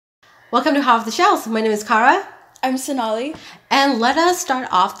Welcome to Hotoff the Shelves. My name is Kara. I'm Sonali. And let us start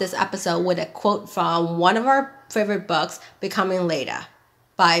off this episode with a quote from one of our favorite books, Becoming Leidah,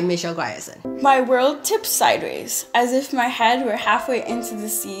 by Michelle Grierson. My world tips sideways, as if my head were halfway into the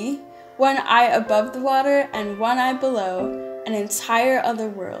sea, one eye above the water and one eye below, an entire other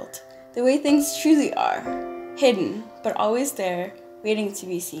world. The way things truly are, hidden, but always there, waiting to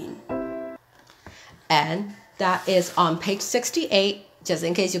be seen. And that is on page 68, just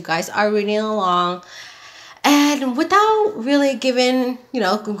in case you guys are reading along. And without really giving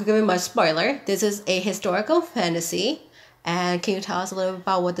much spoiler, this is a historical fantasy. And can you tell us a little bit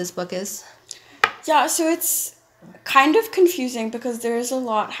about what this book is? Yeah, so it's kind of confusing because there's a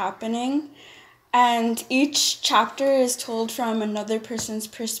lot happening. And each chapter is told from another person's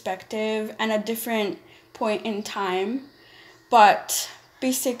perspective and a different point in time. But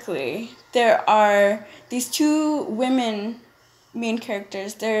basically, there are these two women main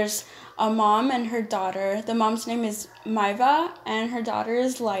characters. There's a mom and her daughter. The mom's name is Myva and her daughter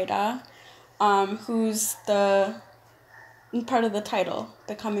is Leidah, who's the part of the title,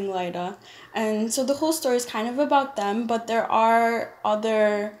 Becoming Leidah. And so the whole story is kind of about them, but there are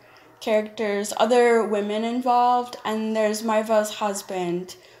other characters, other women involved, and there's Myva's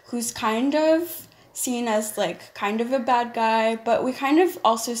husband, who's kind of seen as like kind of a bad guy, but we kind of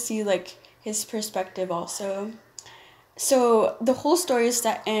also see like his perspective also. So the whole story is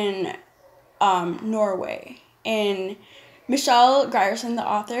set in Norway. And Michelle Grierson, the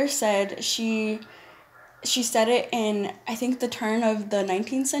author, said she set it in, I think, the turn of the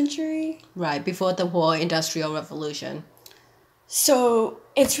 19th century. Right, before the whole Industrial Revolution. So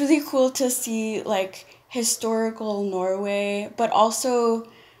it's really cool to see like historical Norway, but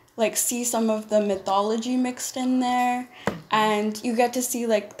also like see some of the mythology mixed in there. And you get to see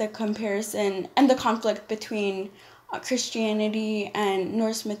like the comparison and the conflict between Christianity and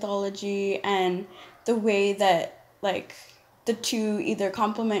Norse mythology, and the way that like the two either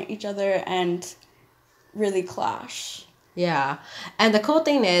complement each other and really clash. Yeah. And the cool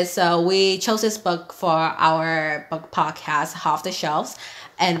thing is, we chose this book for our book podcast, Hotoff the Shelves.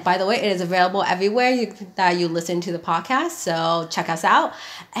 And by the way, it is available everywhere that you listen to the podcast. So check us out.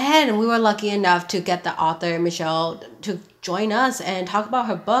 And we were lucky enough to get the author, Michelle, to join us and talk about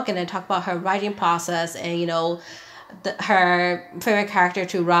her book and then talk about her writing process and, her favorite character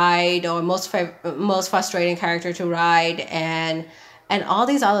to ride or most frustrating character to ride and all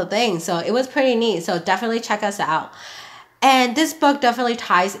these other things. So it was pretty neat. So definitely check us out. And this book definitely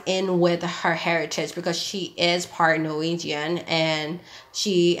ties in with her heritage because she is part Norwegian, and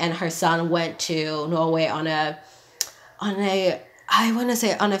she and her son went to Norway on a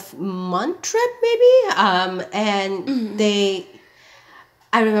month trip maybe. And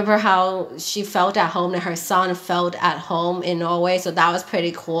I remember how she felt at home and her son felt at home in Norway. So that was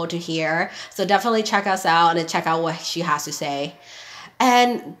pretty cool to hear. So definitely check us out and check out what she has to say.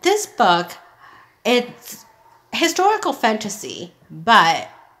 And this book, it's historical fantasy, but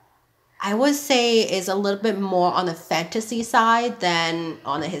I would say is a little bit more on the fantasy side than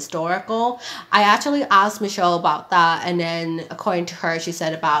on the historical. I actually asked Michelle about that, and then according to her, she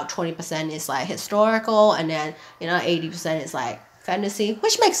said about 20% is like historical, and then 80% is like fantasy,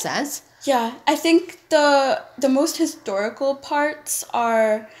 which makes sense. Yeah, I think the most historical parts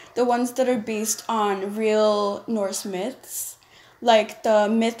are the ones that are based on real Norse myths, like the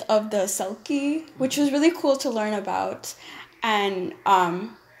myth of the Selkie, which was really cool to learn about. And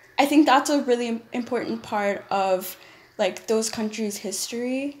I think that's a really important part of like those countries'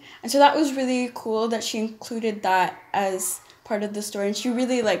 history. And so that was really cool that she included that as part of the story. And she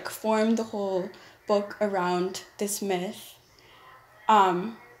really like formed the whole book around this myth.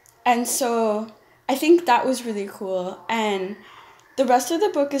 And so I think that was really cool. And the rest of the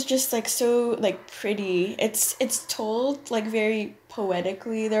book is just like so like pretty. It's told like very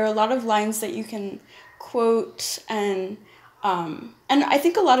poetically. There are a lot of lines that you can quote, and I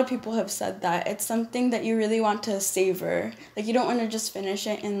think a lot of people have said that it's something that you really want to savor. Like you don't want to just finish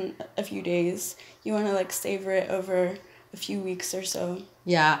it in a few days. You want to like savor it over a few weeks or so.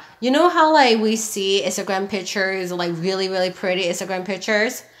 Yeah. You know how like we see Instagram pictures, like really, really pretty Instagram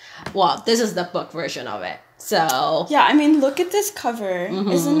pictures? Well, this is the book version of it. So yeah, I mean, look at this cover.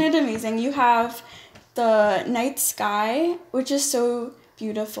 Isn't it amazing? You have the night sky, which is so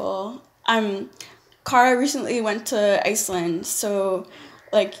beautiful. Kara recently went to Iceland, so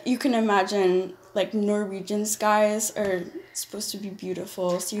like you can imagine like Norwegian skies are supposed to be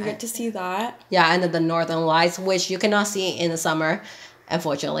beautiful, so you get to see that. Yeah, and then the northern lights, which you cannot see in the summer.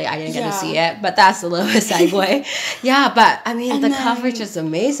 Unfortunately, I didn't get to see it, but that's a little bit segue. Yeah, but I mean, the coverage is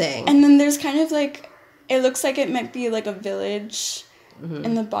amazing. And then there's kind of like, it looks like it might be like a village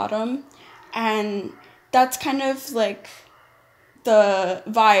in the bottom. And that's kind of like the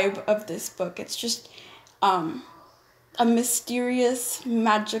vibe of this book. It's just a mysterious,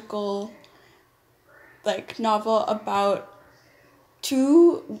 magical like novel about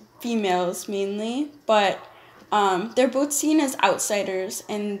two females mainly, but they're both seen as outsiders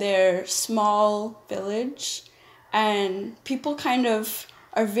in their small village, and people kind of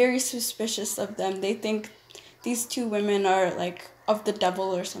are very suspicious of them. They think these two women are like of the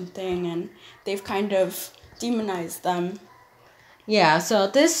devil or something, and they've kind of demonized them. Yeah, so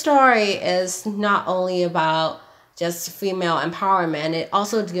this story is not only about just female empowerment, it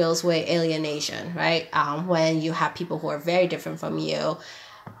also deals with alienation, right? When you have people who are very different from you,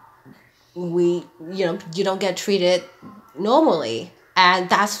 you don't get treated normally. And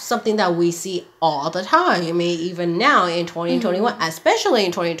that's something that we see all the time. I mean, even now in 2021, especially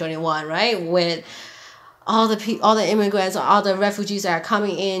in 2021, right? With all the immigrants or all the refugees that are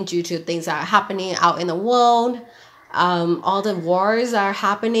coming in due to things that are happening out in the world. All the wars are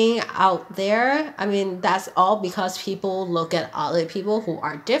happening out there. I mean, that's all because people look at other people who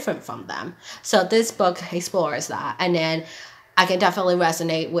are different from them. So this book explores that, and then I can definitely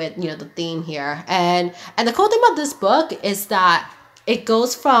resonate with the theme here. And the cool thing about this book is that it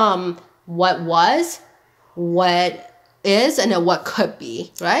goes from what was, what is, and then what could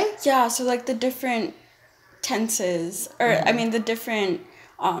be, right? Yeah, so like the different tenses, or I mean the different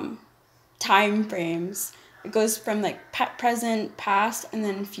time frames. It goes from like present, past, and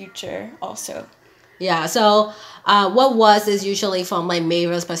then future also. Yeah, so what was is usually from like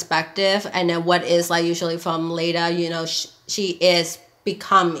Mayra's perspective, and then what is like usually from Leidah. She is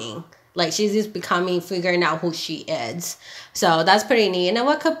becoming, like she's just becoming, figuring out who she is. So that's pretty neat. And then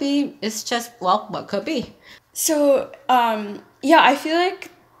what could be is just, well, what could be. So yeah, I feel like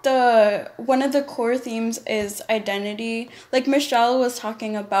one of the core themes is identity. Like Michelle was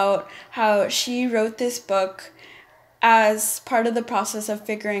talking about how she wrote this book as part of the process of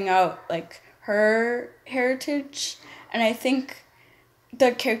figuring out like her heritage, and I think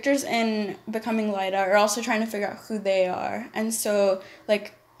the characters in Becoming Leidah are also trying to figure out who they are. And so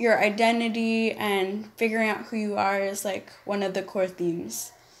like your identity and figuring out who you are is like one of the core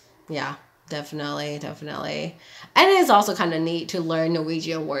themes. Yeah. Definitely. And it's also kind of neat to learn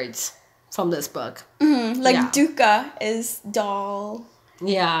Norwegian words from this book. Like duka is doll.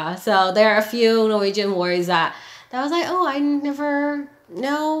 Yeah, so there are a few Norwegian words that I was like, oh, I never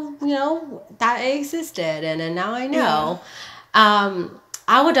know, that existed, and then now I know. Yeah.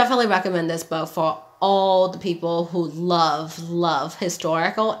 I would definitely recommend this book for all the people who love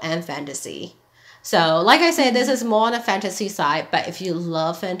historical and fantasy. So, like I said, this is more on the fantasy side, but if you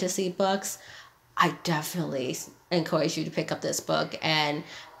love fantasy books, I definitely encourage you to pick up this book and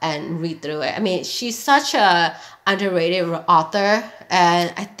read through it. I mean, she's such a underrated author,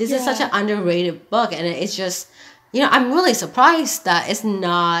 and this is such an underrated book, and it's just, I'm really surprised that it's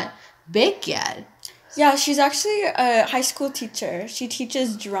not big yet. Yeah, she's actually a high school teacher. She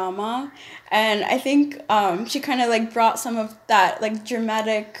teaches drama, and I think she kind of like brought some of that like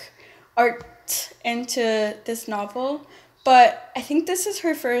dramatic art into this novel, but I think this is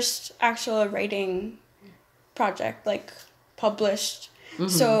her first actual writing project, like published.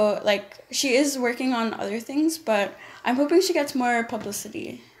 So like she is working on other things, but I'm hoping she gets more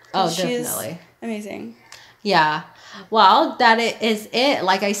publicity. Oh, she definitely. Is amazing. Yeah. Well, that is it.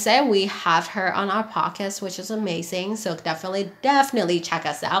 Like I said, we have her on our podcast, which is amazing. So definitely check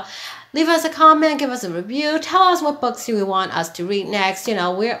us out. Leave us a comment, give us a review, tell us what books you want us to read next.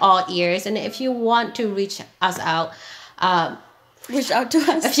 We're all ears. And if you want to reach us out, reach out to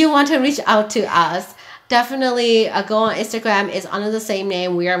us. If you want to reach out to us, definitely go on Instagram. It's under the same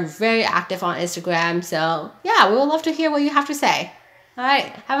name. We are very active on Instagram. So yeah, we would love to hear what you have to say. All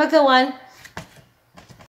right. Have a good one.